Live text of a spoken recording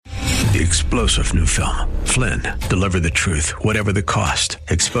The explosive new film, Flynn, deliver the truth, whatever the cost,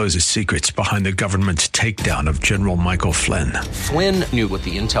 exposes secrets behind the government's takedown of General Michael Flynn. Flynn knew what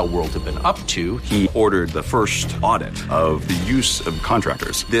the intel world had been up to. He ordered the first audit of the use of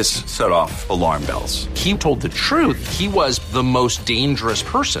contractors. This set off alarm bells. He told the truth. He was the most dangerous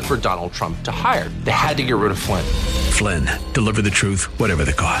person for Donald Trump to hire. They had to get rid of Flynn. Flynn, deliver the truth, whatever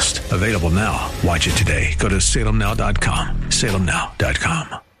the cost. Available now. Watch it today. Go to salemnow.com.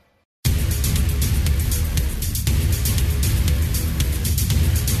 salemnow.com.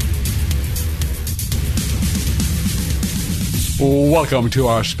 Welcome to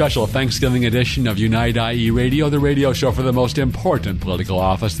our special Thanksgiving edition of Unite IE Radio, the radio show for the most important political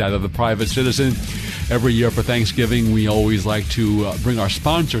office, that of the private citizen. Every year for Thanksgiving, we always like to bring our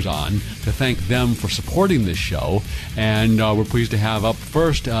sponsors on to thank them for supporting this show. And we're pleased to have up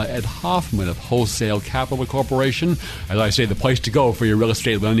first Ed Hoffman of Wholesale Capital Corporation. As I say, the place to go for your real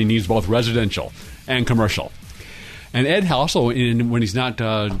estate lending needs, both residential and commercial. And Ed also, when he's not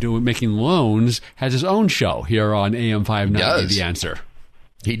making loans, has his own show here on AM 590, The Answer.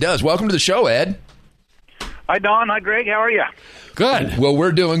 He does. Welcome to the show, Ed. Hi, Don. Hi, Greg. How are you? Good. Well,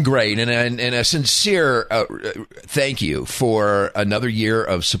 we're doing great, and a sincere thank you for another year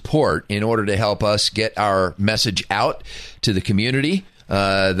of support in order to help us get our message out to the community.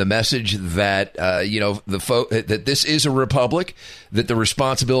 The message that that this is a republic, that the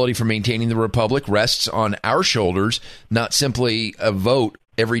responsibility for maintaining the republic rests on our shoulders, not simply a vote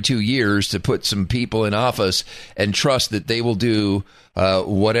every 2 years to put some people in office and trust that they will do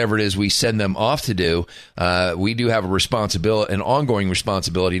whatever it is we send them off to do. We do have a responsibility, an ongoing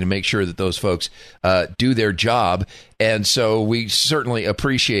responsibility, to make sure that those folks do their job. And so we certainly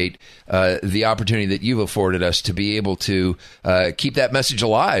appreciate the opportunity that you've afforded us to be able to keep that message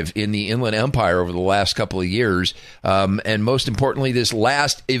alive in the Inland Empire over the last couple of years. And most importantly, this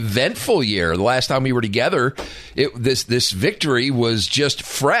last eventful year, the last time we were together, this victory was just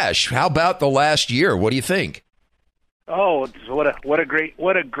fresh. How about the last year? What do you think? Oh, what a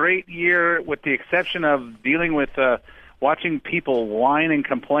great year, with the exception of dealing with watching people whine and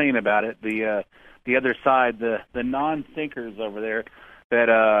complain about it. The other side, the non-thinkers over there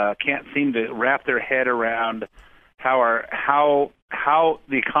that can't seem to wrap their head around how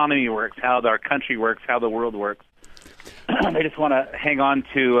the economy works, how our country works, how the world works. They just want to hang on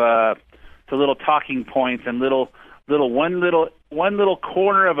to little talking points and one little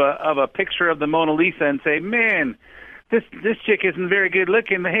corner of a picture of the Mona Lisa and say, man, this chick isn't very good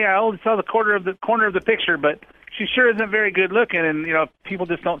looking. Hey, I only saw the corner of the picture, but she sure isn't very good looking. And people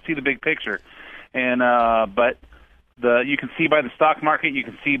just don't see the big picture. And but you can see by the stock market, you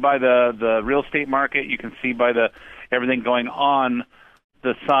can see by the real estate market, you can see by everything going on,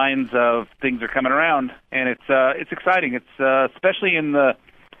 the signs of things are coming around, and it's exciting. It's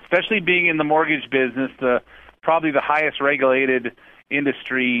especially being in the mortgage business, probably the highest regulated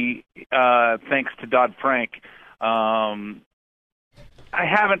industry, thanks to Dodd-Frank. I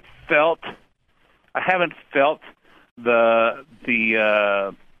haven't felt the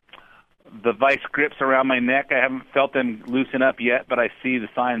vice grips around my neck. I haven't felt them loosen up yet, but I see the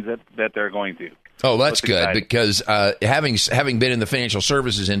signs that they're going to. Oh, that's good, because having been in the financial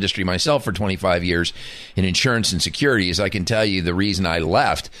services industry myself for 25 years in insurance and securities, I can tell you the reason I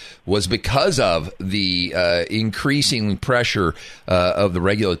left was because of the increasing pressure of the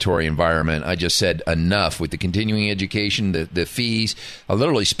regulatory environment. I just said enough with the continuing education, the fees. I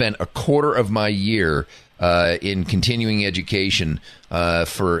literally spent a quarter of my year in continuing education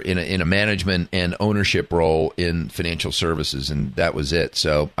in a management and ownership role in financial services, and that was it.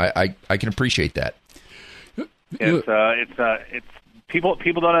 So I can appreciate that. It's people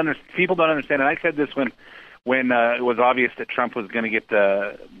don't understand, and I said this when it was obvious that Trump was going to get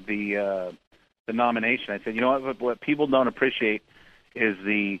the nomination. I said, you know what people don't appreciate is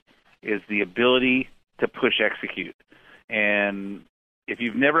the ability to push execute. And if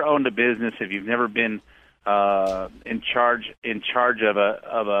you've never owned a business, if you've never been in charge of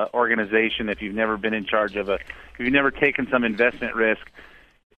a organization, if you've never been in charge if you've never taken some investment risk,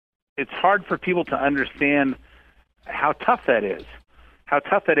 it's hard for people to understand how tough that is. How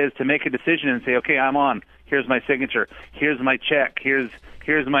tough that is to make a decision and say, okay, I'm on. Here's my signature. Here's my check. Here's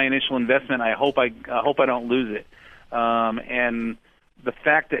my initial investment. I hope I don't lose it. And the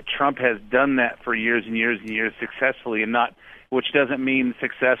fact that Trump has done that for years and years and years successfully, and not, which doesn't mean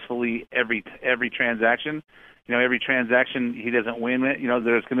successfully every transaction. Every transaction he doesn't win it.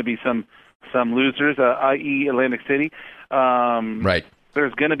 There's going to be some losers, i.e. Atlantic City. Right.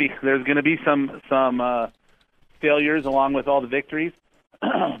 There's going to be some failures along with all the victories,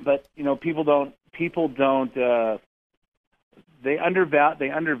 but people don't they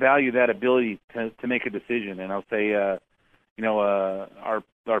undervalue that ability to make a decision. And I'll say, our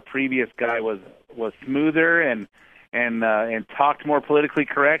previous guy was smoother and talked more politically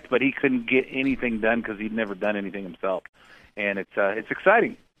correct, but he couldn't get anything done because he'd never done anything himself. And it's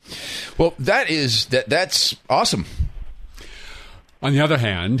exciting. Well, that's awesome. On the other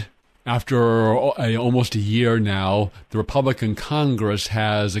hand, after almost a year now, the Republican Congress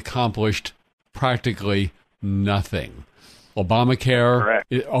has accomplished practically nothing. Obamacare,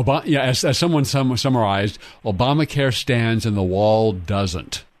 as someone summarized, Obamacare stands and the wall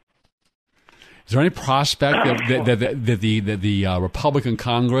doesn't. Is there any prospect that the Republican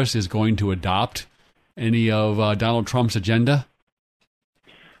Congress is going to adopt any of Donald Trump's agenda?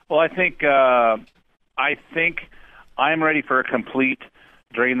 Well, I think I'm ready for a complete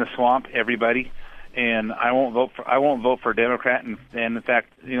drain the swamp, everybody, and I won't vote for Democrat. And in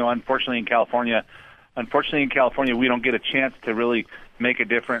fact, unfortunately in California, we don't get a chance to really make a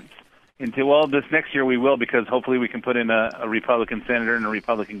difference until this next year we will, because hopefully we can put in a Republican senator and a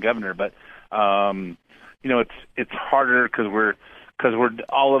Republican governor. But it's harder because we're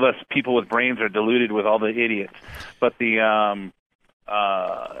all of us people with brains are diluted with all the idiots. But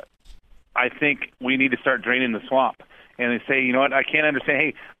I think we need to start draining the swamp. And they say, I can't understand.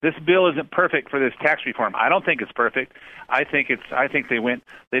 Hey, this bill isn't perfect for this tax reform. I don't think it's perfect. I think they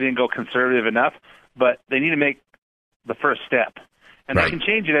didn't go conservative enough, but they need to make the first step. And They can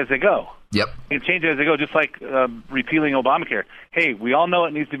change it as they go. Yep. They can change it as they go, just like repealing Obamacare. Hey, we all know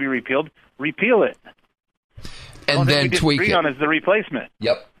it needs to be repealed. Repeal it. And then tweak it. On is the replacement.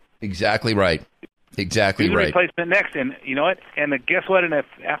 Yep. Exactly right. Exactly Do the right. replacement next. And you know what? And guess what? And if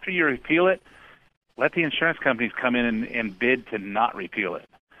after you repeal it, let the insurance companies come in and bid to not repeal it,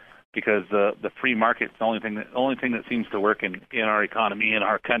 because the free market's the only thing that seems to work in our economy, in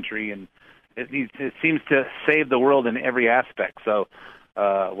our country, and it seems to save the world in every aspect. So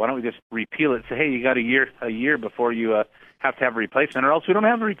why don't we just repeal it? Say, hey, you got a year before you have to have a replacement, or else we don't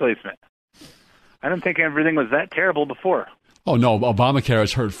have a replacement. I didn't think everything was that terrible before. Oh no, Obamacare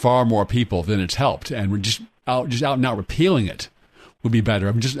has hurt far more people than it's helped, and we're just out and out repealing it would be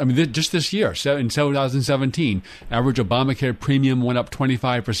better. Just this year, in 2017, average Obamacare premium went up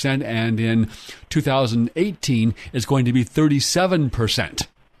 25%, and in 2018, it's going to be 37%.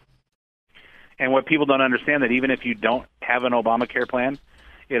 And what people don't understand, that even if you don't have an Obamacare plan,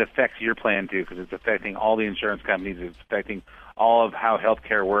 it affects your plan too, because it's affecting all the insurance companies. It's affecting all of how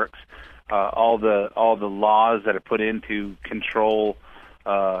healthcare works, all the laws that are put in to control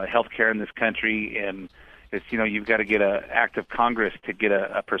healthcare in this country. And it's, you've got to get an act of Congress to get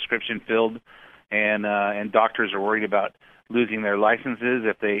a prescription filled, and doctors are worried about losing their licenses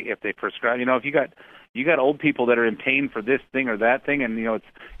if they prescribe. If you got old people that are in pain for this thing or that thing, and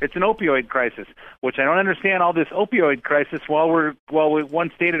it's an opioid crisis, which I don't understand. All this opioid crisis while we're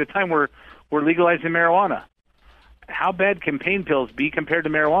one state at a time we're legalizing marijuana. How bad can pain pills be compared to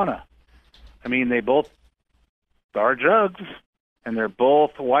marijuana? They both are drugs, and they're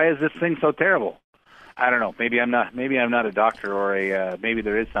both. Why is this thing so terrible? I don't know. Maybe I'm not a doctor, or maybe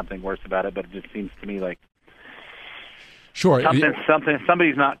there is something worse about it. But it just seems to me like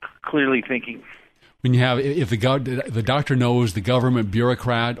somebody's not clearly thinking. When you have, if the doctor knows the government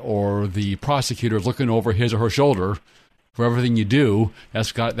bureaucrat or the prosecutor is looking over his or her shoulder for everything you do,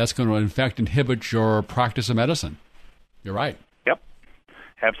 that's going to inhibit your practice of medicine. You're right. Yep,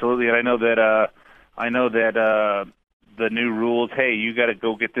 absolutely. And I know that the new rules. Hey, you got to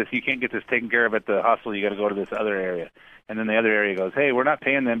go get this. You can't get this taken care of at the hospital. You got to go to this other area. And then the other area goes, hey, we're not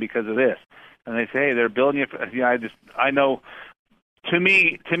paying them because of this. And they say, hey, they're billing you. I know. To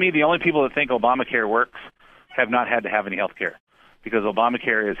me, the only people that think Obamacare works have not had to have any health care, because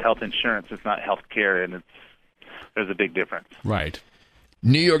Obamacare is health insurance. It's not health care, and there's a big difference. Right.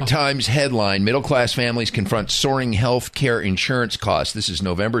 New York Times headline, middle-class families confront soaring health care insurance costs. This is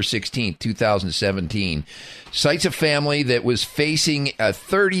November 16th, 2017. Cites a family that was facing a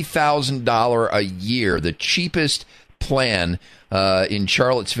 $30,000 a year, the cheapest plan in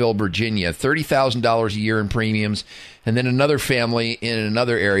Charlottesville, Virginia, $30,000 a year in premiums. And then another family in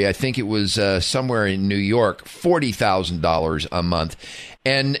another area, I think it was somewhere in New York, $40,000 a month.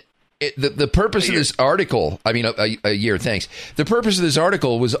 And the purpose of this article, a year, thanks. The purpose of this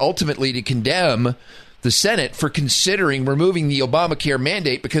article was ultimately to condemn the Senate for considering removing the Obamacare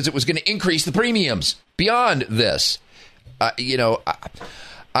mandate because it was going to increase the premiums beyond this. I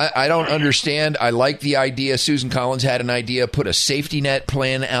don't understand. I like the idea. Susan Collins had an idea, put a safety net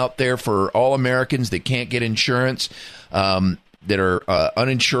plan out there for all Americans that can't get insurance. that are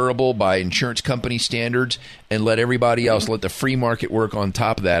uninsurable by insurance company standards, and let everybody else, let the free market work on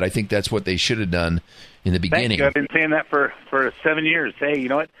top of that. I think that's what they should have done in the beginning. Thank you. I've been saying that for 7 years. Hey, you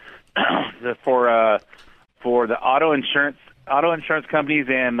know what? For the auto insurance companies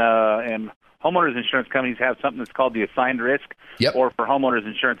and homeowners insurance companies have something that's called the assigned risk, or for homeowners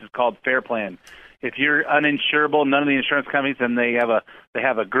insurance it's called Fair Plan. If you're uninsurable, none of the insurance companies, and they have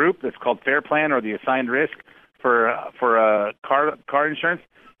a group that's called Fair Plan or the assigned risk for car insurance.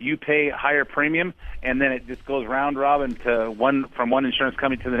 You pay higher premium, and then it just goes round robin to from one insurance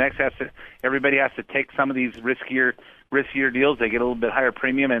company to the next. Everybody has to take some of these riskier deals. They get a little bit higher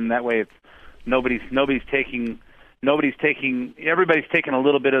premium, and that way it's everybody's taking a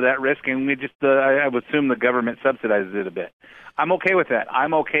little bit of that risk, and we just I would assume the government subsidizes it a bit. I'm okay with that.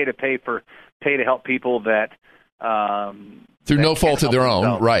 I'm okay to pay to help people that through no fault of their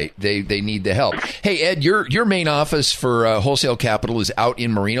own, right? They need the help. Hey, Ed, your main office for Wholesale Capital is out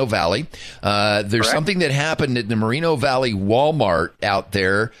in Moreno Valley. There's Correct. something that happened at the Moreno Valley Walmart out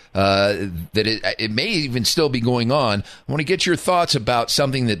there that it may even still be going on. I want to get your thoughts about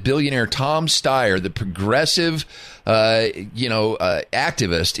something that billionaire Tom Steyer, the progressive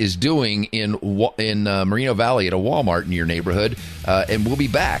activist, is doing in Moreno Valley at a Walmart in your neighborhood. And we'll be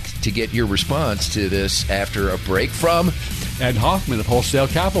back to get your response to this after a break from Ed Hoffman of Wholesale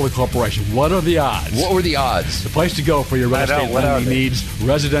Capital Corporation. What are the odds? What were the odds? The place to go for your real estate lending needs,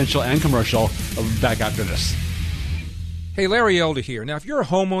 residential and commercial. Back after this. Hey, Larry Elder here. Now, if you're a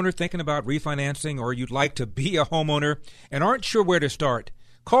homeowner thinking about refinancing or you'd like to be a homeowner and aren't sure where to start,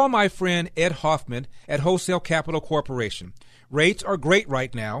 call my friend Ed Hoffman at Wholesale Capital Corporation. Rates are great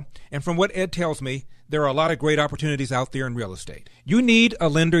right now, and from what Ed tells me, there are a lot of great opportunities out there in real estate. You need a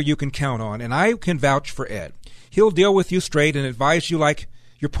lender you can count on, and I can vouch for Ed. He'll deal with you straight and advise you like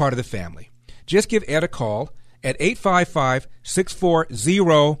you're part of the family. Just give Ed a call at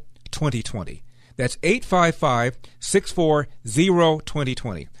 855-640-2020. That's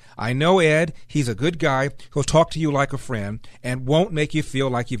 855-640-2020. I know Ed. He's a good guy. He'll talk to you like a friend and won't make you feel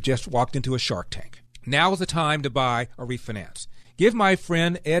like you've just walked into a Shark Tank. Now is the time to buy or refinance. Give my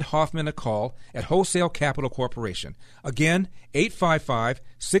friend Ed Hoffman a call at Wholesale Capital Corporation. Again,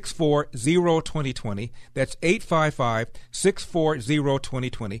 855-640-2020. That's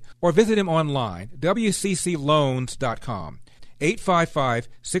 855-640-2020. Or visit him online, wccloans.com.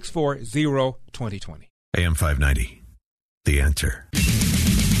 855-640-2020. AM 590, The Answer.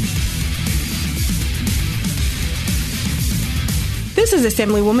 This is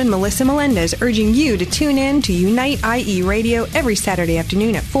Assemblywoman Melissa Melendez urging you to tune in to Unite IE Radio every Saturday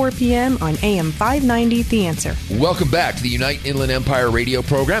afternoon at 4 p.m. on AM 590, The Answer. Welcome back to the Unite Inland Empire radio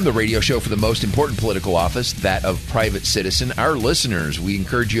program, the radio show for the most important political office, that of private citizen. Our listeners, we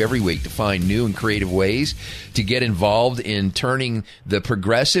encourage you every week to find new and creative ways to get involved in turning the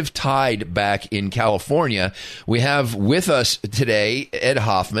progressive tide back in California. We have with us today Ed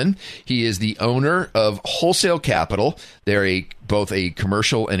Hoffman. He is the owner of Wholesale Capital. They're both a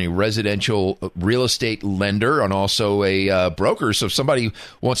commercial and a residential real estate lender and also a broker. So if somebody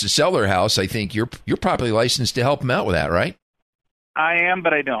wants to sell their house, I think you're properly licensed to help them out with that, right? I am,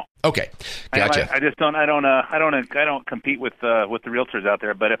 but I don't. Okay, gotcha. I just don't. I don't compete with the realtors out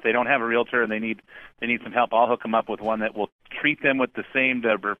there. But if they don't have a realtor and they need some help, I'll hook them up with one that will treat them with the same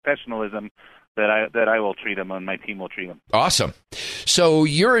professionalism that I will treat them and my team will treat them. Awesome. So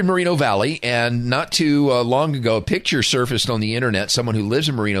you're in Moreno Valley, and not too long ago, a picture surfaced on the internet, someone who lives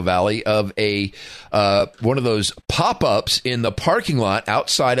in Moreno Valley, of a one of those pop-ups in the parking lot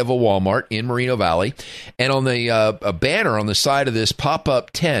outside of a Walmart in Moreno Valley. And on the a banner on the side of this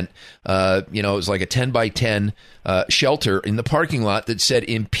pop-up tent, it was like a 10 by 10 shelter in the parking lot that said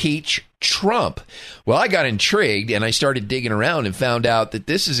 "Impeach Trump." Well, I got intrigued and I started digging around and found out that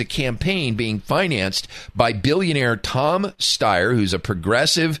this is a campaign being financed by billionaire Tom Steyer, who's a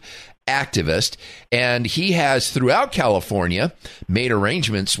progressive activist, and he has throughout California made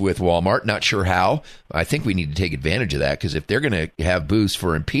arrangements with Walmart. Not sure how. I think we need to take advantage of that, because if they're going to have booths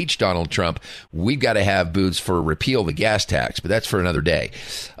for impeach Donald Trump, we've got to have booths for repeal the gas tax, but that's for another day.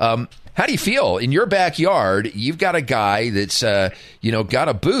 How do you feel? In your backyard, you've got a guy that's, got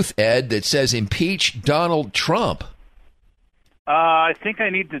a booth, Ed, that says "Impeach Donald Trump." I think I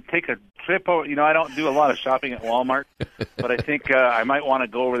need to take a trip over. I don't do a lot of shopping at Walmart, but I think I might want to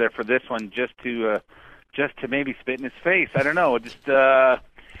go over there for this one just to maybe spit in his face. I don't know.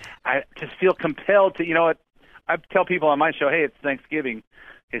 I just feel compelled to. I tell people on my show, hey, it's Thanksgiving.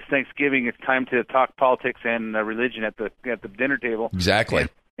 It's Thanksgiving. It's time to talk politics and religion at the dinner table. Exactly.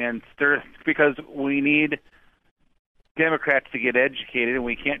 And stir, because we need Democrats to get educated, and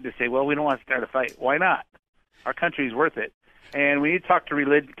we can't just say, well, we don't want to start a fight. Why not? Our country's worth it. and we need to talk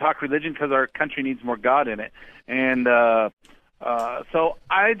religion because our country needs more God in it. And so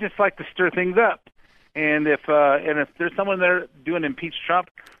I just like to stir things up. And if there's someone there doing impeach Trump,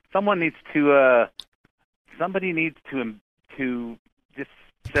 somebody needs to just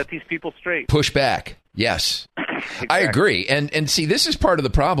set these people straight. Push back. Yes. Exactly. I agree. And see, this is part of the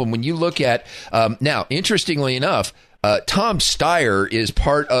problem when you look at, now, interestingly enough, Tom Steyer is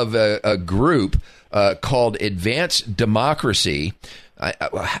part of a group called Advanced Democracy.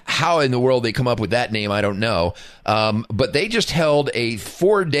 How in the world they come up with that name, I don't know. But they just held a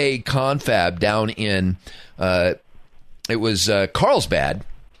 4-day confab down in, it was Carlsbad.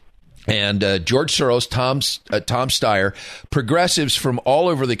 And George Soros, Tom Steyer, progressives from all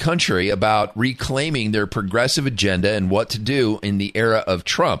over the country about reclaiming their progressive agenda and what to do in the era of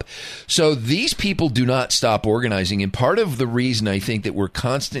Trump. So these people do not stop organizing. And part of the reason I think that we're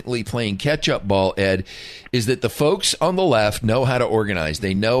constantly playing catch-up ball, Ed, is that the folks on the left know how to organize.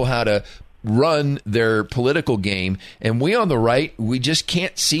 They know how to run their political game. And we on the right, we just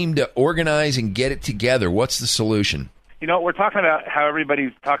can't seem to organize and get it together. What's the solution? You know, we're talking about how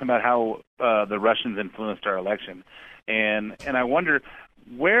everybody's talking about how the Russians influenced our election, and I wonder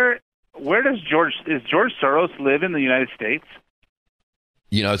where does George Soros live in the United States?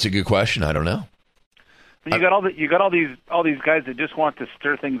 You know, it's a good question. I don't know. You got all these guys that just want to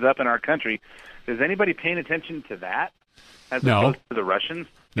stir things up in our country. Is anybody paying attention to that as opposed to the Russians?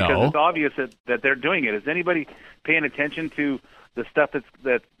 Because it's obvious that they're doing it. Is anybody paying attention to the stuff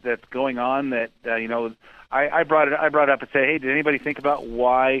that's going on? That you know. I brought it up and said, hey, did anybody think about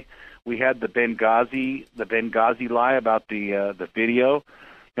why we had the Benghazi lie about the video? You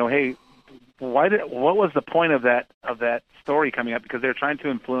know, hey, what was the point of that story coming up? Because they're trying to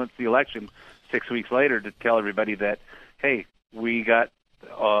influence the election 6 weeks later to tell everybody that, hey, we got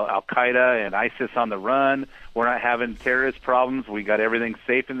Al Qaeda and ISIS on the run. We're not having terrorist problems. We got everything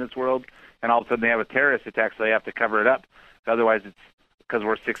safe in this world. And all of a sudden they have a terrorist attack, so they have to cover it up. Otherwise, it's because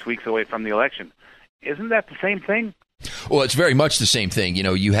we're 6 weeks away from the election. Isn't that the same thing? Well, it's very much the same thing. You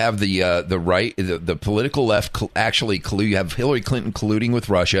know, you have the right, the political left actually collude. You have Hillary Clinton colluding with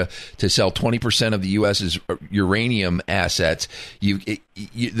Russia to sell 20% of the U.S.'s uranium assets.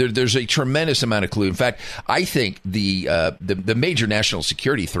 There's a tremendous amount of collude. In fact, I think the major national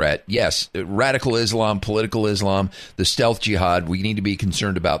security threat, yes, radical Islam, political Islam, the stealth jihad, we need to be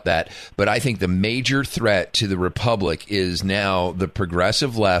concerned about that. But I think the major threat to the republic is now the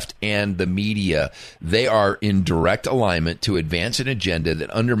progressive left and the media. They are in direct alignment to advance an agenda that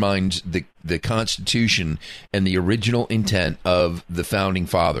undermines the Constitution and the original intent of the founding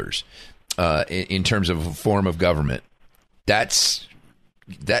fathers in terms of a form of government. That's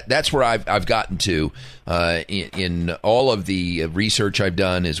where I've gotten to in all of the research I've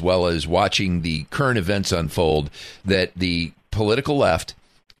done, as well as watching the current events unfold, that the political left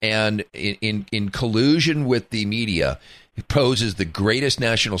and in collusion with the media poses the greatest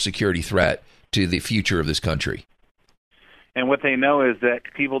national security threat to the future of this country. And what they know is that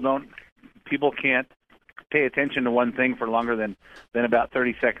people can't pay attention to one thing for longer than about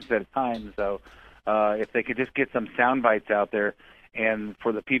 30 seconds at a time. So if they could just get some sound bites out there, and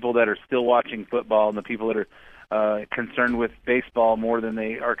for the people that are still watching football and the people that are concerned with baseball more than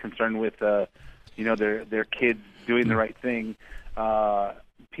they are concerned with their kids doing the right thing,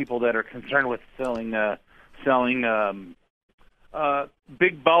 people that are concerned with selling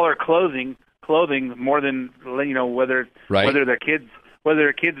big baller clothing more than whether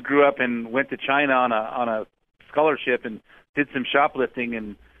their kids grew up and went to China on a scholarship and did some shoplifting,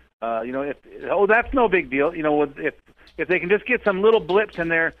 and that's no big deal. If they can just get some little blips in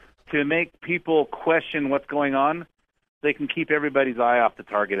there to make people question what's going on, they can keep everybody's eye off the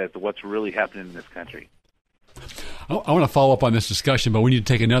target as to what's really happening in this country. I want to follow up on this discussion, but we need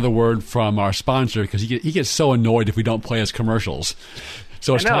to take another word from our sponsor, because he gets so annoyed if we don't play his commercials.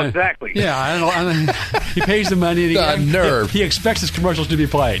 So it's time. Exactly. Yeah, I don't know. He pays the money. And he expects his commercials to be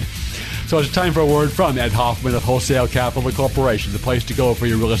played. So it's time for a word from Ed Hoffman of Wholesale Capital Corporation, the place to go for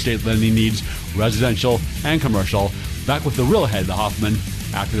your real estate lending needs, residential and commercial. Back with the real head, the Hoffman,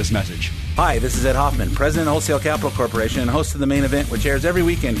 after this message. Hi, this is Ed Hoffman, President of Wholesale Capital Corporation and host of The Main Event, which airs every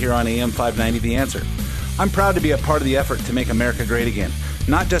weekend here on AM 590 The Answer. I'm proud to be a part of the effort to make America great again,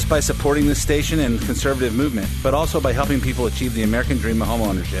 not just by supporting this station and the conservative movement, but also by helping people achieve the American dream of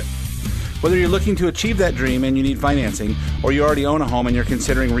homeownership. Whether you're looking to achieve that dream and you need financing, or you already own a home and you're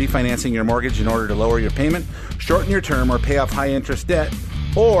considering refinancing your mortgage in order to lower your payment, shorten your term, or pay off high-interest debt,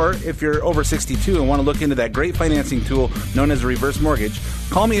 or if you're over 62 and want to look into that great financing tool known as a reverse mortgage,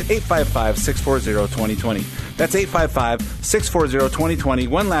 call me at 855-640-2020. That's 855-640-2020.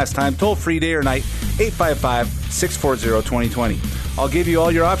 One last time, toll free day or night, 855-640-2020. I'll give you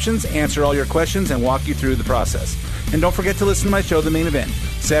all your options, answer all your questions, and walk you through the process. And don't forget to listen to my show, The Main Event,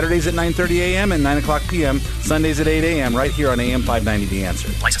 Saturdays at 9:30 a.m. and 9 o'clock p.m., Sundays at 8 a.m., right here on AM 590 The Answer.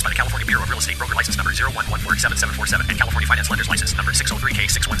 Licensed by the California Bureau of Real Estate, broker license number 011477747, and California Finance Lenders license number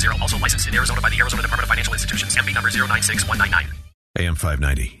 603K610. Also licensed in Arizona by the Arizona Department of Financial Institutions, MB number 096199. AM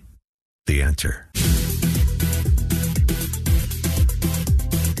 590, The Answer.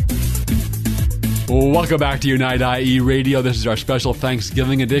 Welcome back to Unite IE Radio. This is our special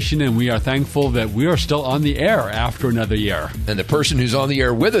Thanksgiving edition, and we are thankful that we are still on the air after another year. And the person who's on the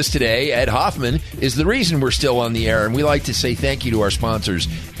air with us today, Ed Hoffman, is the reason we're still on the air. And we like to say thank you to our sponsors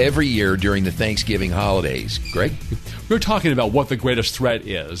every year during the Thanksgiving holidays. Greg? We're talking about what the greatest threat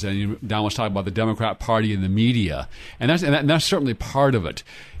is, and Don was talking about the Democrat Party and the media, and that's certainly part of it.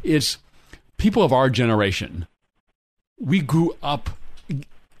 It's people of our generation. We grew up.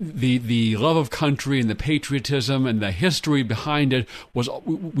 The love of country and the patriotism and the history behind it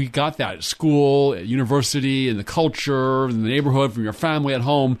we got that at school, at university, in the culture, in the neighborhood, from your family at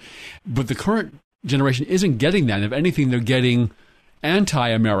home. But the current generation isn't getting that. If anything, they're getting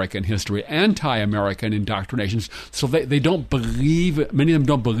anti-American history, anti-American indoctrinations. So they don't believe, many of them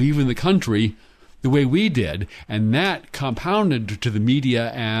don't believe in the country the way we did. And that compounded to the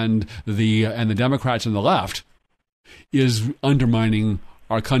media and the Democrats and the left is undermining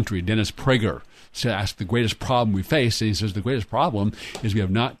our country. Dennis Prager asked the greatest problem we face, and he says the greatest problem is we have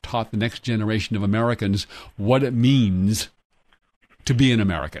not taught the next generation of Americans what it means to be an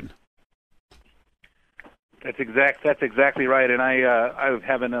American. That's exactly right. And I was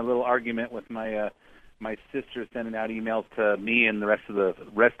having a little argument with my sister, sending out emails to me and the rest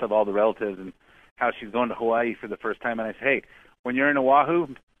of all the relatives, and how she's going to Hawaii for the first time. And I said, hey, when you're in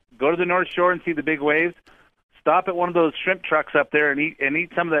Oahu, go to the North Shore and see the big waves. Stop at one of those shrimp trucks up there and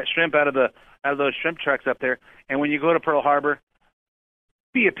eat some of that shrimp out of those shrimp trucks up there. And when you go to Pearl Harbor,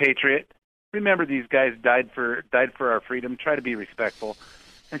 be a patriot. Remember, these guys died for our freedom. Try to be respectful.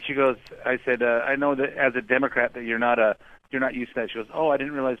 And she goes, I said, I know that as a Democrat that you're not used to that. She goes, oh, I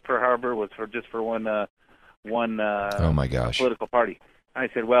didn't realize Pearl Harbor was just for one oh my gosh, political party. I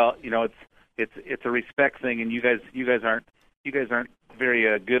said, well, it's a respect thing, and you guys aren't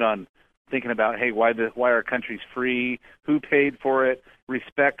very good on thinking about, hey, why our country's free, who paid for it,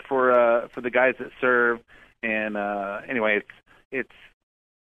 respect for the guys that serve, and anyway, it's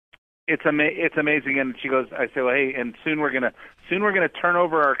amazing. And she goes, I say, well, hey, and soon we're gonna turn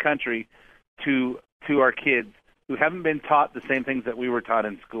over our country to our kids who haven't been taught the same things that we were taught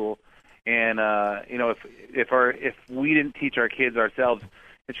in school, and if we didn't teach our kids ourselves.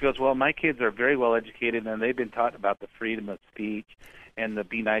 And she goes, well, my kids are very well educated, and they've been taught about the freedom of speech and the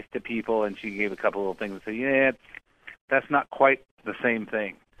be nice to people. And she gave a couple of things and said, yeah, that's not quite the same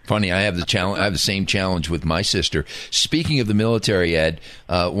thing. Funny, I have the same challenge with my sister. Speaking of the military, Ed,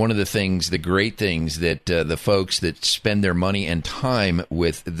 one of the great things that the folks that spend their money and time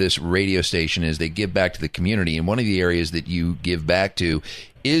with this radio station is they give back to the community. And one of the areas that you give back to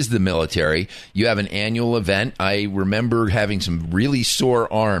is the military. You have an annual event. I remember having some really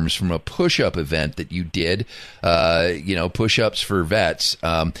sore arms from a push-up event that you did, push-ups for vets.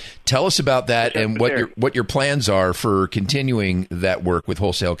 Tell us about that and what your plans are for continuing that work with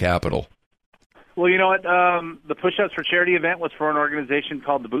Wholesale Capital. Well, you know what? The Push-Ups for Charity event was for an organization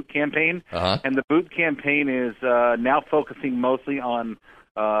called the Boot Campaign, and the Boot Campaign is now focusing mostly on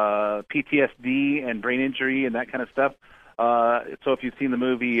PTSD and brain injury and that kind of stuff. So if you've seen the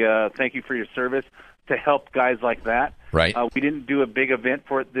movie Thank You for Your Service, to help guys like that. Right. We didn't do a big event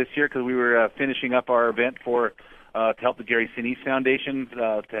for it this year because we were finishing up our event to help the Gary Sinise Foundation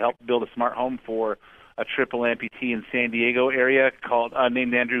to help build a smart home for a triple amputee in San Diego area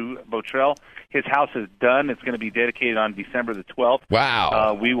named Andrew Botrell. His house is done. It's going to be dedicated on December the 12th.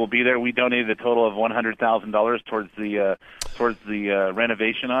 Wow. We will be there. We donated a total of $100,000 towards the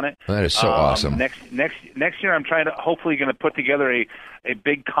renovation on it. That is so awesome. Next year, I'm hopefully going to put together a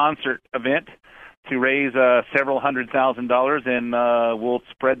big concert event to raise several $100,000, and we'll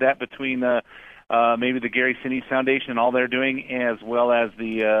spread that between maybe the Gary Sinise Foundation and all they're doing, as well as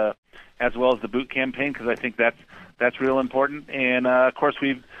the Boot Campaign, because I think that's real important. And of course,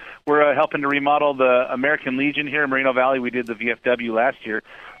 we're helping to remodel the American Legion here in Moreno Valley. We did the VFW last year,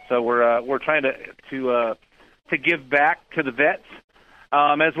 so we're trying to give back to the vets,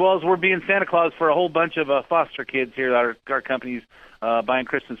 as well as we're being Santa Claus for a whole bunch of foster kids here. Our company's buying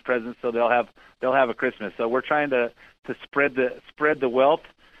Christmas presents, so they'll have a Christmas. So we're trying to spread the wealth,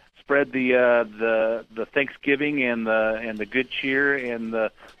 spread the Thanksgiving and the good cheer and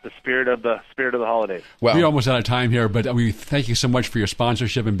the spirit of the holidays. Well, we're almost out of time here, but we thank you so much for your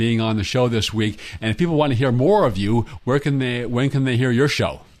sponsorship and being on the show this week. And if people want to hear more of you, when can they hear your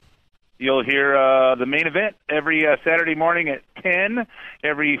show? You'll hear the main event every Saturday morning at 10,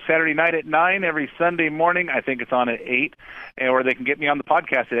 every Saturday night at 9, every Sunday morning, I think it's on at 8, or they can get me on the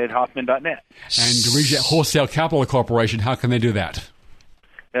podcast at edhoffman.net. And to reach Wholesale Capital Corporation, how can they do that?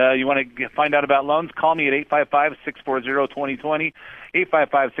 You want to find out about loans, call me at 855-640-2020,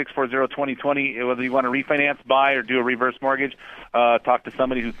 855-640-2020. Whether you want to refinance, buy, or do a reverse mortgage, talk to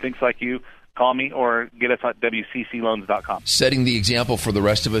somebody who thinks like you. Call me or get us at WCCloans.com. Setting the example for the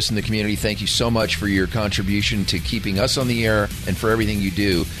rest of us in the community, thank you so much for your contribution to keeping us on the air and for everything you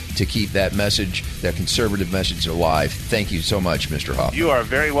do to keep that message, that conservative message alive. Thank you so much, Mr. Hoffman. You are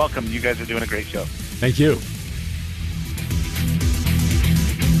very welcome. You guys are doing a great show. Thank you.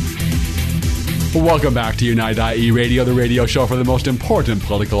 Welcome back to Unite IE Radio, the radio show for the most important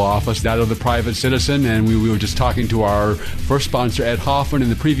political office, that of the private citizen. And we were just talking to our first sponsor, Ed Hoffman, in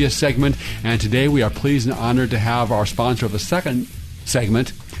the previous segment. And today we are pleased and honored to have our sponsor of the second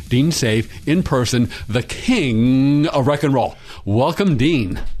segment, Dean Safe, in person, the king of rock and roll. Welcome,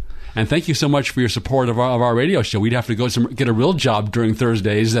 Dean. And thank you so much for your support of our radio show. We'd have to go get a real job during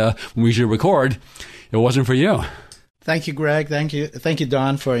Thursdays when we should record. It wasn't for you. Thank you, Greg. Thank you,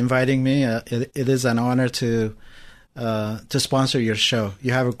 Don, for inviting me. It is an honor to sponsor your show.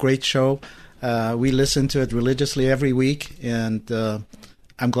 You have a great show. We listen to it religiously every week, and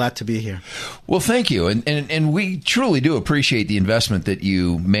I'm glad to be here. Well, thank you, and we truly do appreciate the investment that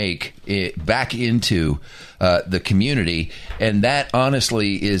you make back into the community, and that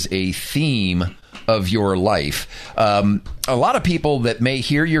honestly is a theme of your life. A lot of people that may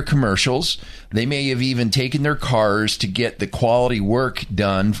hear your commercials, they may have even taken their cars to get the quality work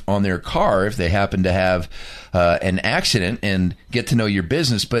done on their car if they happen to have an accident and get to know your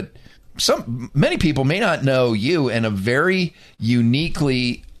business. But many people may not know you, and a very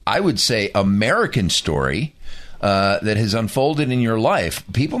uniquely, I would say, American story that has unfolded in your life.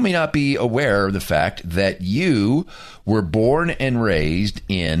 People may not be aware of the fact that you were born and raised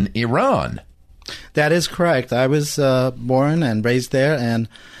in Iran. That is correct. I was born and raised there, and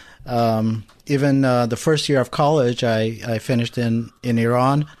even the first year of college, I finished in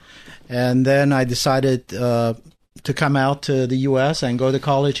Iran, and then I decided to come out to the U.S. and go to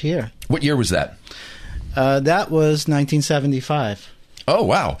college here. What year was that? That was 1975. Oh,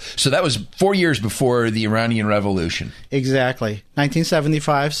 wow. So that was 4 years before the Iranian Revolution. Exactly.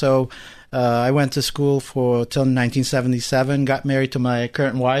 1975, so I went to school till 1977, got married to my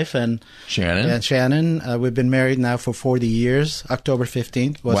current wife, and Shannon. We've been married now for 40 years. October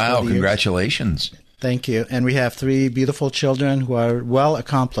 15th was 40 years. Congratulations. Thank you. And we have 3 beautiful children who are well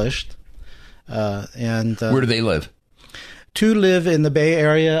accomplished. Where do they live? 2 live in the Bay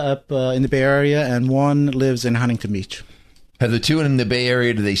Area, and 1 lives in Huntington Beach. Have the 2 in the Bay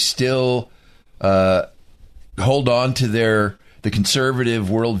Area, do they still hold on to the conservative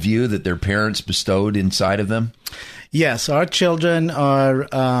worldview that their parents bestowed inside of them? Yes, our children are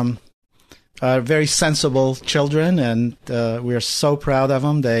very sensible children, and we're so proud of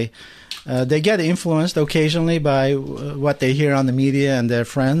them. They get influenced occasionally by what they hear on the media and their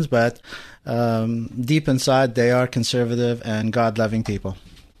friends, but deep inside, they are conservative and God-loving people.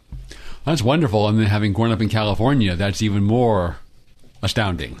 That's wonderful. And then having grown up in California, that's even more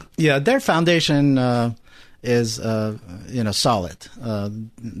astounding. Yeah, their foundation is solid.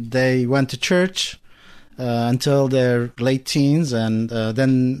 They went to church until their late teens, and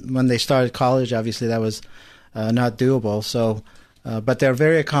then when they started college, obviously that was not doable. So, but they're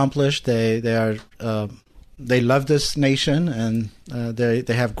very accomplished. They love this nation, and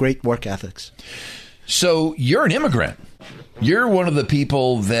they have great work ethics. So you're an immigrant. You're one of the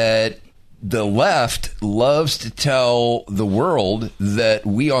people that the left loves to tell the world that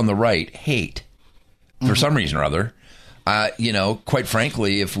we on the right hate. For some reason or other. Quite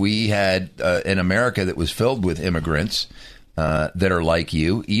frankly, if we had an America that was filled with immigrants that are like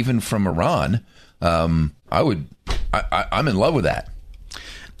you, even from Iran, I'm in love with that.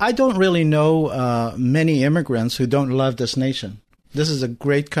 I don't really know many immigrants who don't love this nation. This is a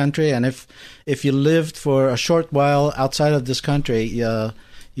great country, and if you lived for a short while outside of this country,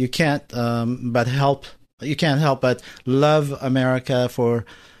 you can't help but love America for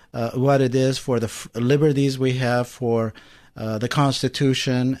what it is, for the liberties we have, for the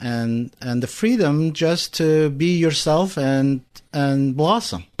Constitution, and the freedom just to be yourself and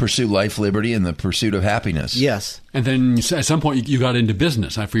blossom. Pursue life, liberty, and the pursuit of happiness. Yes. And then at some point you got into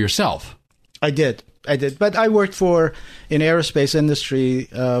business for yourself. I did. I did. But I worked in aerospace industry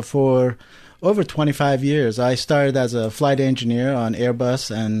for over 25 years. I started as a flight engineer on Airbus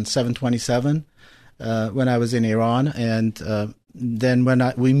and 727 when I was in Iran, and then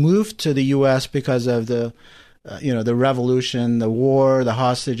when we moved to the U.S. because of the revolution, the war, the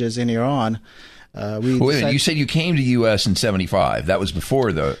hostages in Iran. You said you came to U.S. in 75. That was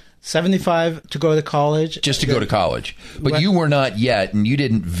before the 75 to go to college. Just to go to college, but you were not yet, and you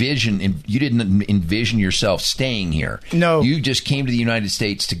didn't envision yourself staying here. No, you just came to the United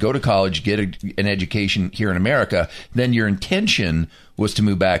States to go to college, get an education here in America. Then your intention was to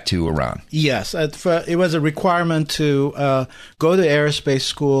move back to Iran. Yes, it was a requirement to go to aerospace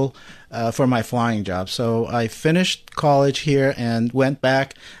school for my flying job. So I finished college here and went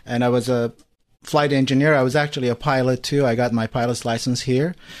back, and I was a flight engineer. I was actually a pilot too. I got my pilot's license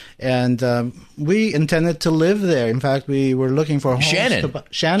here, and we intended to live there. In fact, we were looking for homes.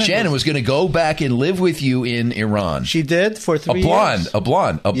 Shannon was going to go back and live with you in Iran. She did for 3 years. A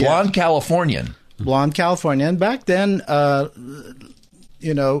blonde Californian. Blonde Californian. Back then,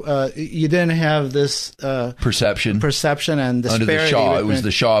 you didn't have this perception and disparity. Under the Shah, it was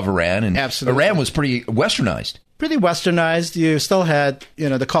the Shah of Iran, and absolutely. Iran was pretty westernized. Pretty westernized. You still had,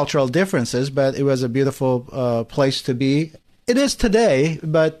 the cultural differences, but it was a beautiful place to be. It is today,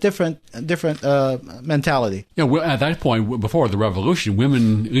 but different mentality. At that point, before the revolution,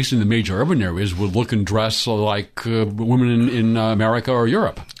 women, at least in the major urban areas, would look and dress like women in America or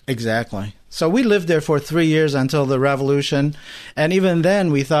Europe. Exactly. So we lived there for 3 years until the revolution. And even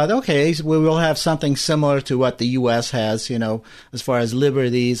then we thought, okay, we will have something similar to what the U.S. has, as far as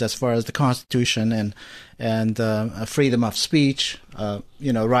liberties, as far as the Constitution and freedom of speech,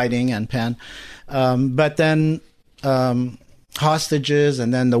 writing and pen. But then hostages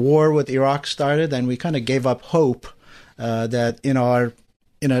and then the war with Iraq started, and we kind of gave up hope that in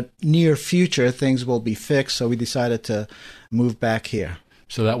a near future things will be fixed. So we decided to move back here.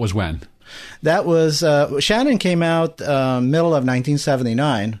 So that was when? That was Shannon came out middle of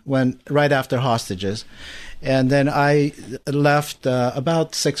 1979, right after hostages, and then I left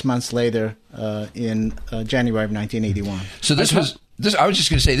about 6 months later in January of 1981. So I was just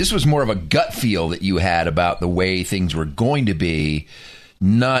going to say, this was more of a gut feel that you had about the way things were going to be,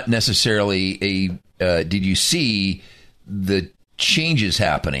 not necessarily did you see the changes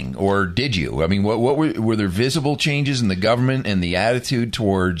happening, or did you? I mean, what were there visible changes in the government and the attitude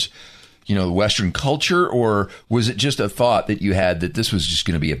towards Western culture, or was it just a thought that you had that this was just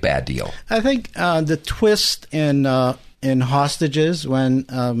going to be a bad deal? I think the twist in hostages, when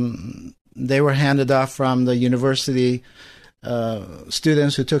they were handed off from the university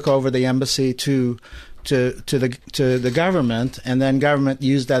students who took over the embassy to the government, and then government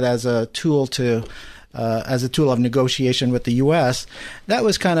used that as a tool of negotiation with the U.S. That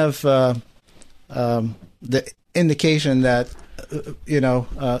was kind of the indication that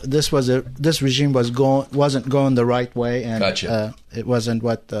this regime wasn't going the right way, and gotcha. It wasn't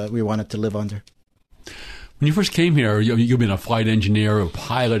what we wanted to live under. When you first came here, you've been a flight engineer, a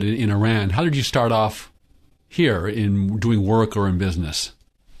pilot in Iran. How did you start off here in doing work or in business?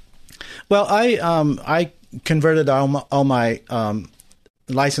 Well, I converted all my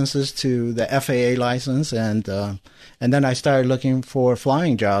licenses to the FAA license, and then I started looking for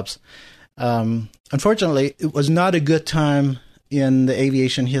flying jobs. Unfortunately, it was not a good time in the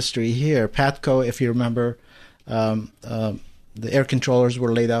aviation history here. PATCO, if you remember, the air controllers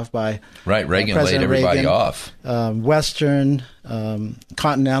were laid off by Reagan President laid everybody Reagan. off. Western,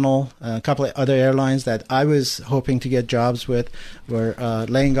 Continental, a couple of other airlines that I was hoping to get jobs with were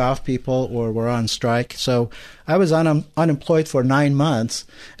laying off people or were on strike. So I was unemployed for 9 months,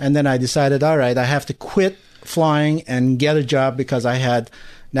 and then I decided, all right, I have to quit flying and get a job, because I had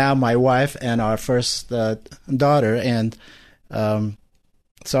now my wife and our first daughter, and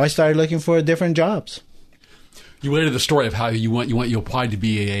so I started looking for different jobs. You related the story of how you applied to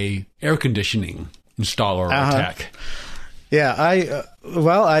be a air conditioning installer or tech. Yeah,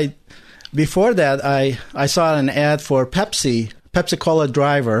 before that I saw an ad for Pepsi-Cola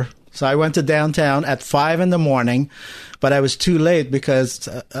driver. So I went to downtown at 5 a.m, but I was too late because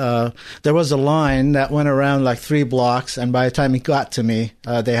there was a line that went around like 3 blocks, and by the time it got to me,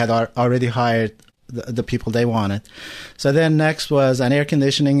 they had already hired the people they wanted. So then next was an air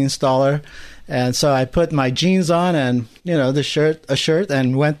conditioning installer, and so I put my jeans on and a shirt,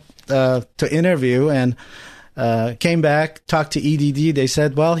 and went to interview, and came back, talked to EDD. They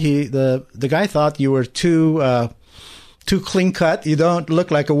said, well, the guy thought you were too clean cut. You don't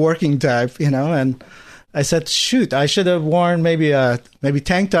look like a working type, and I said, shoot, I should have worn maybe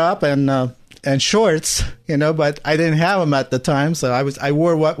tank top and shorts, but I didn't have them at the time. So I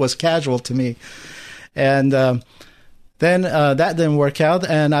wore what was casual to me. And then that didn't work out,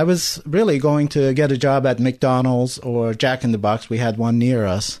 and I was really going to get a job at McDonald's or Jack in the Box. We had one near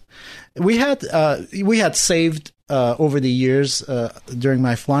us. We had saved over the years during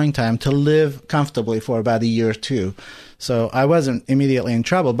my flying time to live comfortably for about a year or two. So I wasn't immediately in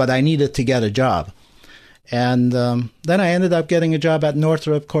trouble, but I needed to get a job. And then I ended up getting a job at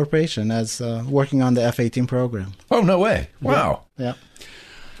Northrop Corporation as working on the F-18 program. Oh, no way. Wow. Yeah.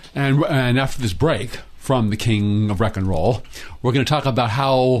 And after this break from the King of Wreck and Roll, we're going to talk about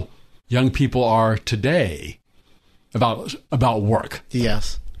how young people are today about work.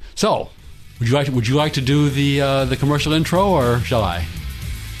 Yes. So, would you like to do the commercial intro, or shall I?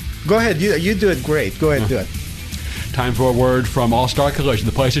 Go ahead. You do it great. Go ahead, do it. Time for a word from All-Star Collision,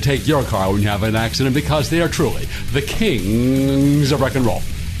 the place to take your car when you have an accident, because they are truly the kings of wreck and roll.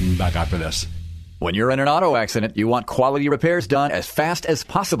 Back after this. When you're in an auto accident, you want quality repairs done as fast as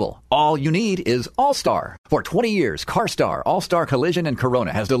possible. All you need is All-Star. For 20 years, CarStar, All-Star Collision, and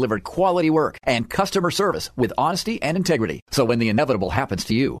Corona has delivered quality work and customer service with honesty and integrity. So when the inevitable happens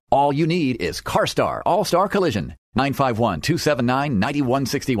to you, all you need is CarStar, All-Star Collision.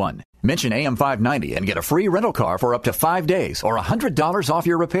 951-279-9161. Mention AM 590 and get a free rental car for up to 5 days or $100 off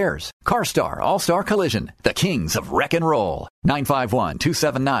your repairs. CarStar All-Star Collision, the kings of wreck and roll.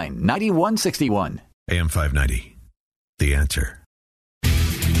 951-279-9161. AM 590, The Answer.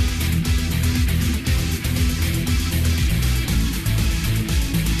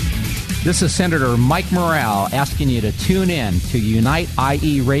 This is Senator Mike Morrell asking you to tune in to Unite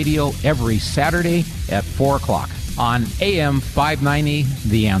IE Radio every Saturday at 4 o'clock on AM 590,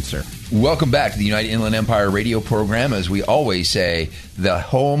 The Answer. Welcome back to the United Inland Empire radio program. As we always say, the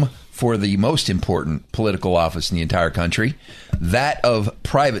home for the most important political office in the entire country, that of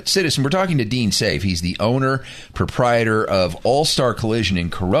private citizen. We're talking to Dean Safe. He's the owner, proprietor of All-Star Collision in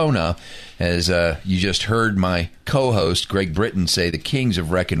Corona. As you just heard my co-host, Greg Britton, say, the kings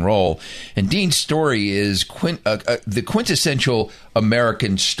of wreck and roll. And Dean's story is the quintessential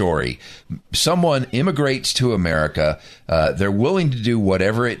American story. Someone immigrates to America. They're willing to do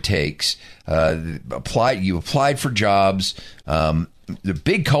whatever it takes. You applied for jobs. The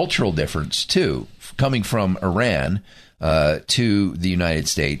big cultural difference, too, coming from Iran to the United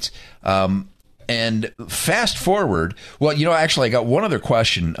States. And fast forward, well, actually, I got one other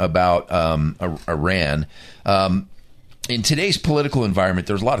question about Iran. In today's political environment,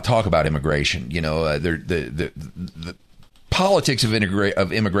 there's a lot of talk about immigration. The politics of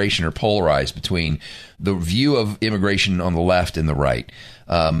immigration are polarized between the view of immigration on the left and the right.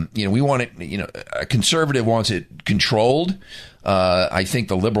 We want it, a conservative wants it controlled. I think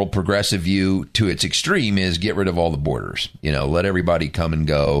the liberal progressive view to its extreme is get rid of all the borders, let everybody come and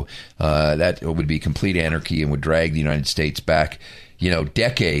go. That would be complete anarchy and would drag the United States back,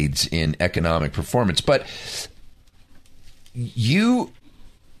 decades in economic performance. But you,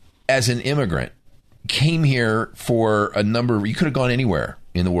 as an immigrant, came here for you could have gone anywhere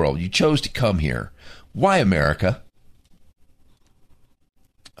in the world. You chose to come here. Why America?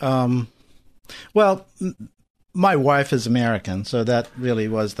 Well, my wife is American, so that really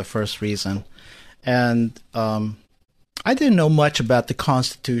was the first reason. And I didn't know much about the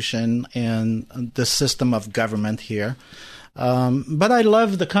Constitution and the system of government here. But I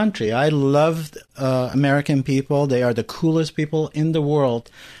love the country. I love American people. They are the coolest people in the world.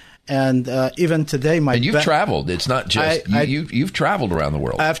 And even today, and you've traveled. It's not just you've traveled around the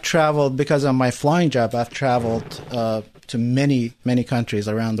world. I've traveled because of my flying job. I've traveled to many, many countries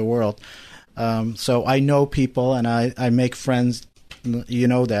around the world. So I know people, and I make friends. You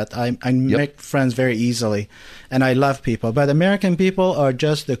know that. I make friends very easily, and I love people. But American people are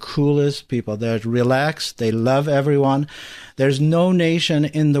just the coolest people. They're relaxed. They love everyone. There's no nation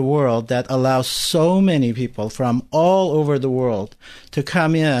in the world that allows so many people from all over the world to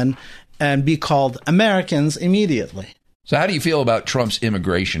come in and be called Americans immediately. So how do you feel about Trump's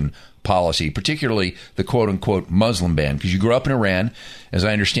immigration policy, particularly the quote-unquote Muslim ban? Because you grew up in Iran. As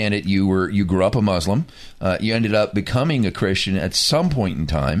I understand it, you grew up a Muslim. You ended up becoming a Christian at some point in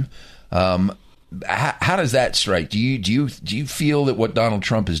time. How does that strike? Do you feel that what Donald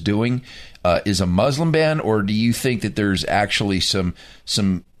Trump is doing is a Muslim ban, or do you think that there's actually some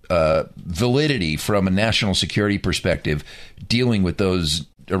validity from a national security perspective dealing with those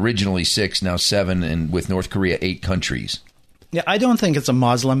originally 6, now 7, and with North Korea 8 countries? Yeah, I don't think it's a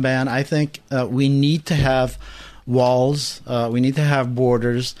Muslim ban. I think we need to have walls. We need to have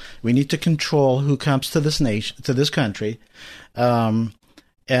borders. We need to control who comes to this nation, to this country, and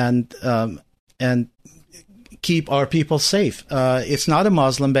keep our people safe. It's not a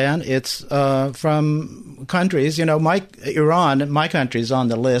Muslim ban. It's from countries. Iran, my country, is on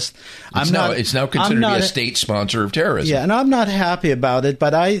the list. It's now considered to be a state sponsor of terrorism. Yeah, and I'm not happy about it.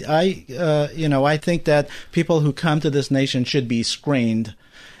 But I think that people who come to this nation should be screened,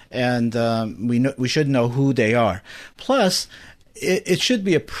 and we should know who they are. Plus, it should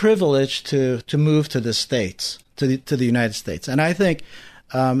be a privilege to move to the States, to the United States. And I think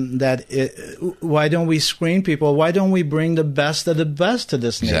why don't we screen people? Why don't we bring the best of the best to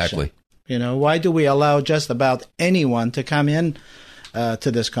this nation? Exactly. Why do we allow just about anyone to come in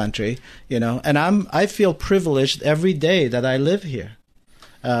to this country? And I feel privileged every day that I live here.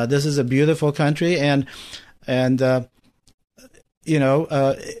 This is a beautiful country, and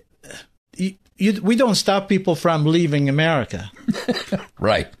we don't stop people from leaving America.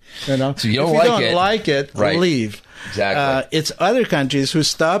 Right. So you if you don't like it, right. Leave. Exactly. It's other countries who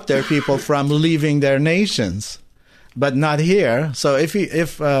stop their people from leaving their nations, but not here. So if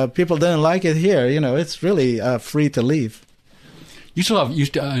people didn't like it here, it's really free to leave. You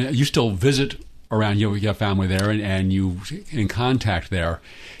still visit around. You have family there, and you in contact there.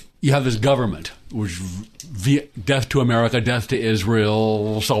 You have this government, which death to America, death to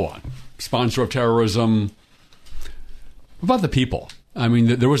Israel, so on. Sponsor of terrorism. What about the people? I mean,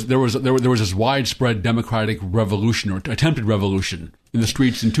 there was this widespread democratic revolution or attempted revolution in the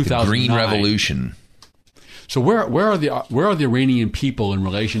streets in 2009. The Green Revolution. So where are the Iranian people in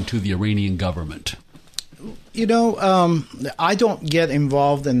relation to the Iranian government? I don't get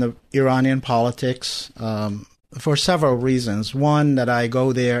involved in the Iranian politics for several reasons. One, that I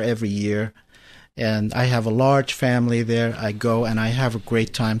go there every year, and I have a large family there. I go and I have a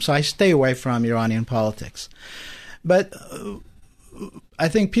great time, so I stay away from Iranian politics. But I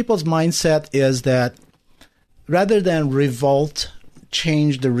think people's mindset is that rather than revolt,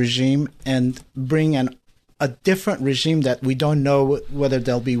 change the regime, and bring a different regime that we don't know whether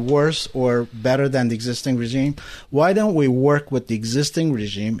they'll be worse or better than the existing regime, why don't we work with the existing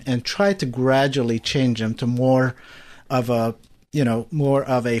regime and try to gradually change them to more of a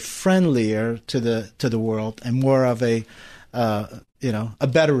friendlier to the world and more of a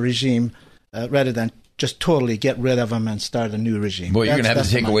better regime rather than just totally get rid of them and start a new regime. Well, you're going to have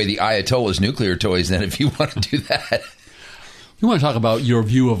to take away the Ayatollah's nuclear toys then if you want to do that. We want to talk about your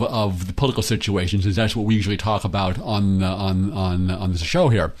view of the political situation, since that's what we usually talk about on this show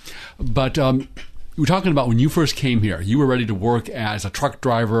here. But you were talking about when you first came here, you were ready to work as a truck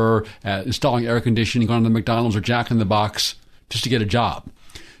driver, installing air conditioning, going to McDonald's or Jack in the Box just to get a job.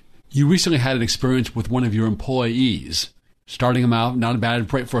 You recently had an experience with one of your employees, starting him out, not bad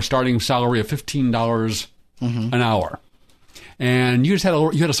for a starting salary of $15 an hour. And you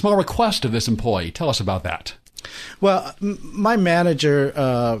had a small request of this employee. Tell us about that. Well, my manager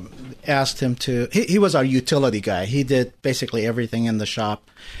asked him to. He was our utility guy. He did basically everything in the shop.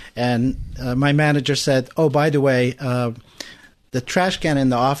 And my manager said, "Oh, by the way, the trash can in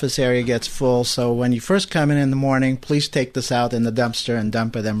the office area gets full, so when you first come in the morning, please take this out in the dumpster and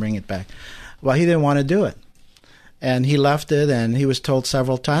dump it and bring it back." Well, he didn't want to do it. And he left it, and he was told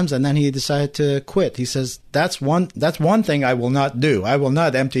several times, and then he decided to quit. He says, that's one thing I will not do. I will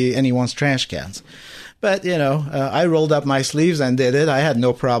not empty anyone's trash cans. But, I rolled up my sleeves and did it. I had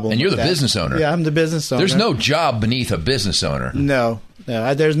no problem with that. And you're the business owner. Yeah, I'm the business owner. There's no job beneath a business owner. No,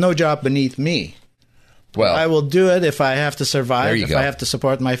 there's no job beneath me. Well, I will do it if I have to survive. If I have to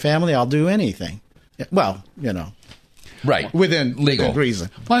support my family, I'll do anything. Well, right, within legal reason.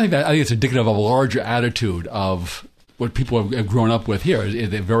 Well, I think it's indicative of a larger attitude of what people have grown up with here.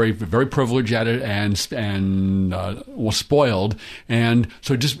 They're very, very privileged at it and spoiled, and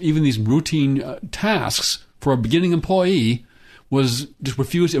so just even these routine tasks for a beginning employee was just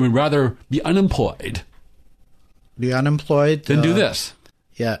refused. I mean, rather be unemployed. Be unemployed than do this.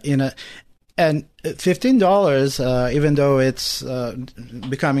 Yeah, and $15, even though it's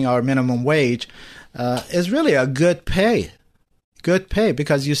becoming our minimum wage, is really a good pay. Good pay,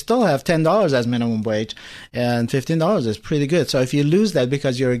 because you still have $10 as minimum wage, and $15 is pretty good. So if you lose that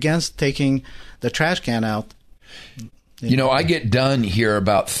because you're against taking the trash can out. I get done here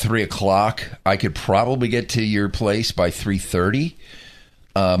about 3 o'clock. I could probably get to your place by 3:30.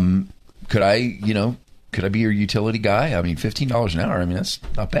 Could I be your utility guy? I mean, $15 an hour. I mean, that's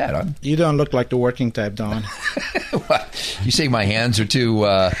not bad. You don't look like the working type, Don. You say my hands are too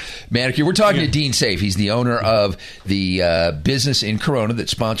manicured. We're talking to Dean Safe. He's the owner of the business in Corona that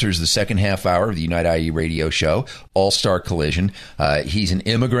sponsors the second half hour of the Unite IE radio show, All Star Collision. He's an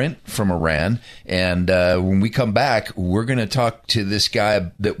immigrant from Iran. And when we come back, we're going to talk to this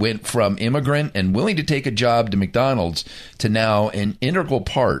guy that went from immigrant and willing to take a job to McDonald's to now an integral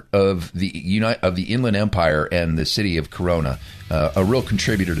part of the Inland Empire and the city of Corona. A real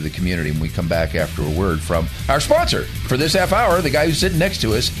contributor to the community. When we come back after a word from our sponsor for this half hour, the guy who's sitting next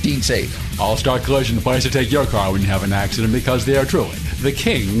to us, Dean Safe. All-Star Collision, the place to take your car when you have an accident, because they are truly the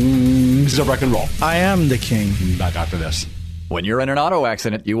kings of rock and roll. I am the king. Back after this. When you're in an auto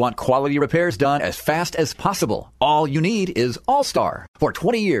accident, you want quality repairs done as fast as possible. All you need is All-Star. For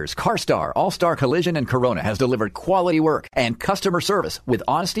 20 years, CarStar, All-Star Collision, and Corona has delivered quality work and customer service with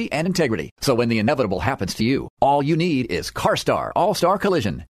honesty and integrity. So when the inevitable happens to you, all you need is CarStar, All-Star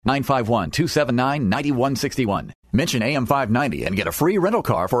Collision. 951-279-9161. Mention AM 590 and get a free rental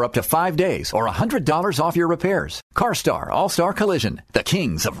car for up to 5 days or $100 off your repairs. CarStar All-Star Collision, the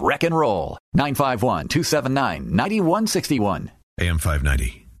kings of wreck and roll. 951-279-9161. AM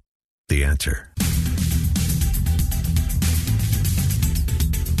 590, The Answer.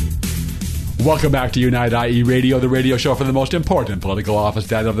 Welcome back to United IE Radio, the radio show for the most important political office,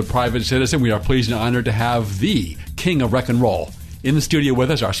 that of the private citizen. We are pleased and honored to have the king of wreck and roll in the studio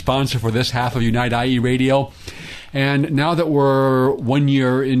with us, our sponsor for this half of United IE Radio. And now that we're 1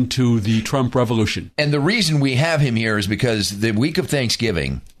 year into the Trump revolution. And the reason we have him here is because the week of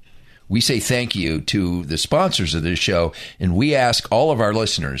Thanksgiving, we say thank you to the sponsors of this show, and we ask all of our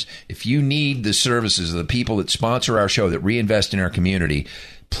listeners, if you need the services of the people that sponsor our show, that reinvest in our community,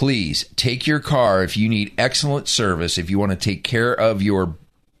 please take your car if you need excellent service, if you want to take care of your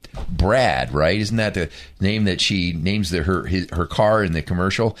Brad, right? Isn't that the name that she names her car in the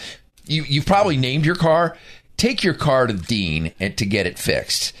commercial? You've probably named your car. Take your car to Dean and to get it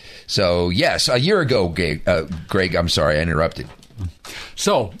fixed. So, yes, a year ago, Greg, I'm sorry, I interrupted.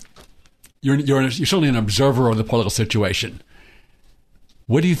 So, you're certainly an observer of the political situation.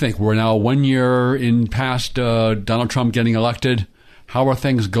 What do you think? We're now 1 year in past Donald Trump getting elected. How are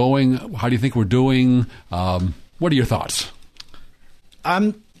things going? How do you think we're doing? What are your thoughts?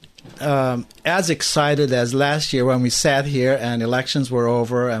 I'm as excited as last year when we sat here and elections were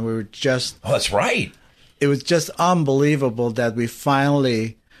over and we were just... Oh, that's right. It was just unbelievable that we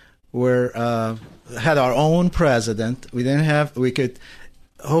finally had our own president. We could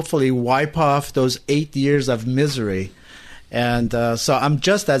hopefully wipe off those 8 years of misery. And so I'm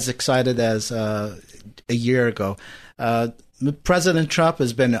just as excited as a year ago. President Trump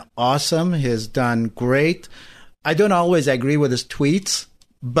has been awesome. He's done great. I don't always agree with his tweets,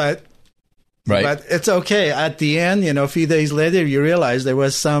 but it's okay. At the end, a few days later, you realize there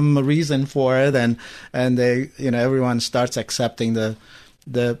was some reason for it, and they, everyone starts accepting the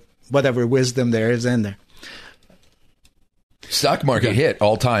whatever wisdom there is in there. Stock market hit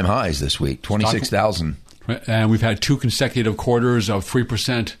all-time highs this week, 26,000. And we've had 2 consecutive quarters of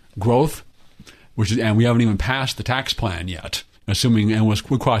 3% growth, and we haven't even passed the tax plan yet, assuming, and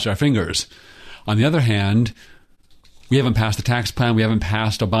we'll cross our fingers. On the other hand, we haven't passed the tax plan. We haven't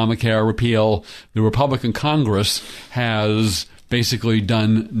passed Obamacare repeal. The Republican Congress has basically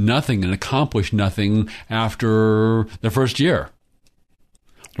done nothing and accomplished nothing after the first year.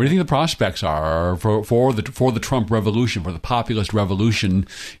 What do you think the prospects are for the Trump revolution, for the populist revolution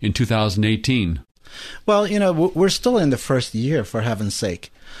in 2018? Well, we're still in the first year, for heaven's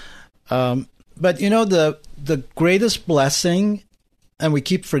sake. But, the greatest blessing, and we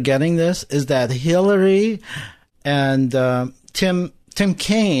keep forgetting this, is that Hillary and Tim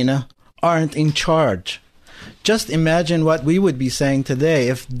Kaine aren't in charge. Just imagine what we would be saying today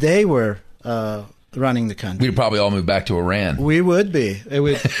if they were running the country. We'd probably all move back to Iran. We would be. It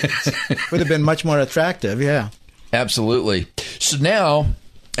would have been much more attractive, yeah. Absolutely. So now,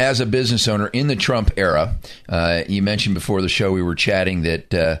 as a business owner in the Trump era, you mentioned before the show we were chatting that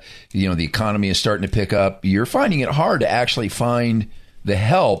the economy is starting to pick up. You're finding it hard to actually find the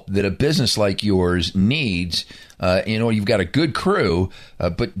help that a business like yours needs. You've got a good crew,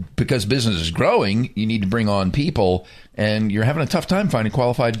 but because business is growing, you need to bring on people, and you're having a tough time finding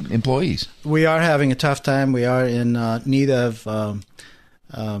qualified employees. We are having a tough time. We are in need of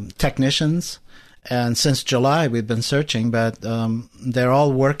technicians. And since July, we've been searching, but they're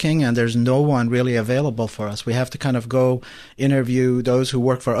all working, and there's no one really available for us. We have to kind of go interview those who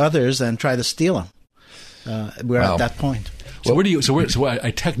work for others and try to steal them. We're at that point. So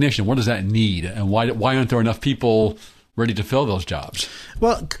a technician, what does that need, and why aren't there enough people ready to fill those jobs?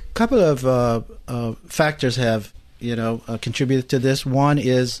 Well, a couple of factors have contributed to this. One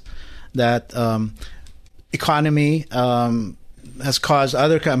is that economy has caused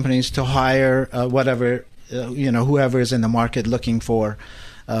other companies to hire whoever is in the market looking for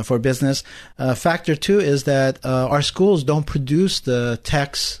business. Factor 2 is that our schools don't produce the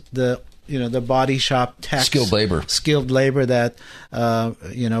techs, the the body shop techs, skilled labor that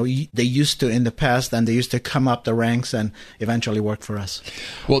they used to in the past, and they used to come up the ranks and eventually work for us.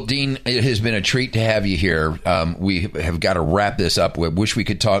 Well, Dean, it has been a treat to have you here. We have got to wrap this up. We wish we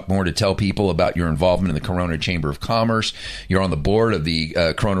could talk more to tell people about your involvement in the Corona Chamber of Commerce. You're on the board of the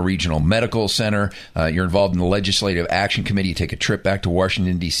Corona Regional Medical Center. You're involved in the Legislative Action Committee. You take a trip back to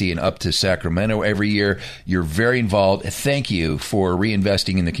Washington, D.C. and up to Sacramento every year. You're very involved. Thank you for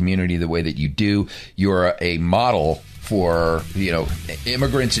reinvesting in the community the way that you do. You're a model for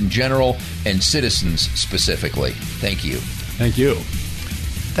immigrants in general and citizens specifically. Thank you. Thank you.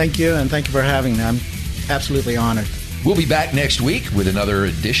 Thank you, and thank you for having me. I'm absolutely honored. We'll be back next week with another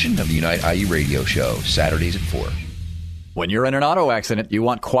edition of the Unite IE Radio Show, Saturdays at 4. When you're in an auto accident, you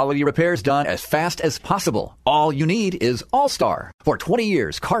want quality repairs done as fast as possible. All you need is All-Star. For 20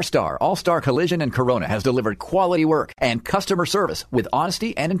 years, CarStar, All-Star Collision, and Corona has delivered quality work and customer service with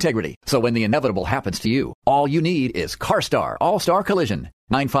honesty and integrity. So when the inevitable happens to you, all you need is CarStar, All-Star Collision.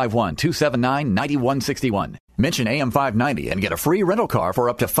 951-279-9161. Mention AM 590 and get a free rental car for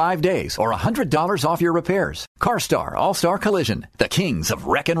up to 5 days or $100 off your repairs. CarStar All-Star Collision, the kings of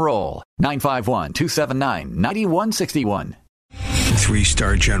wreck and roll. 951-279-9161.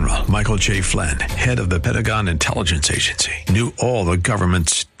 3-star General Michael J. Flynn, head of the Pentagon Intelligence Agency, knew all the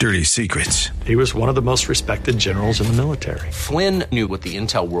government's dirty secrets. He was one of the most respected generals in the military. Flynn knew what the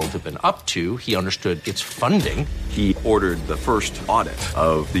intel world had been up to. He understood its funding. He ordered the first audit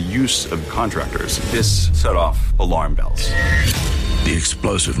of the use of contractors. This set off alarm bells. The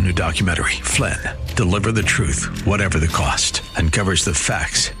explosive new documentary, Flynn, Deliver the Truth, Whatever the Cost, uncovers the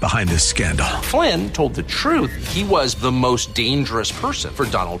facts behind this scandal. Flynn told the truth. He was the most dangerous person for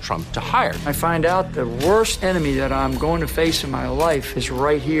Donald Trump to hire. I find out the worst enemy that I'm going to face in my life is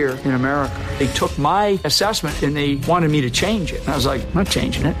right here in America. They took my assessment and they wanted me to change it. And I was like, I'm not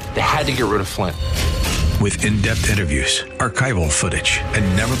changing it. They had to get rid of Flynn. With in-depth interviews, archival footage,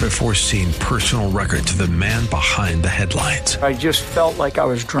 and never-before-seen personal records of the man behind the headlines. I just felt like I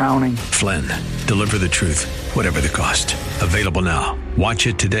was drowning. Flynn, Deliver the Truth, Whatever the Cost. Available now. Watch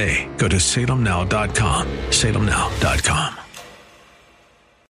it today. Go to salemnow.com. salemnow.com.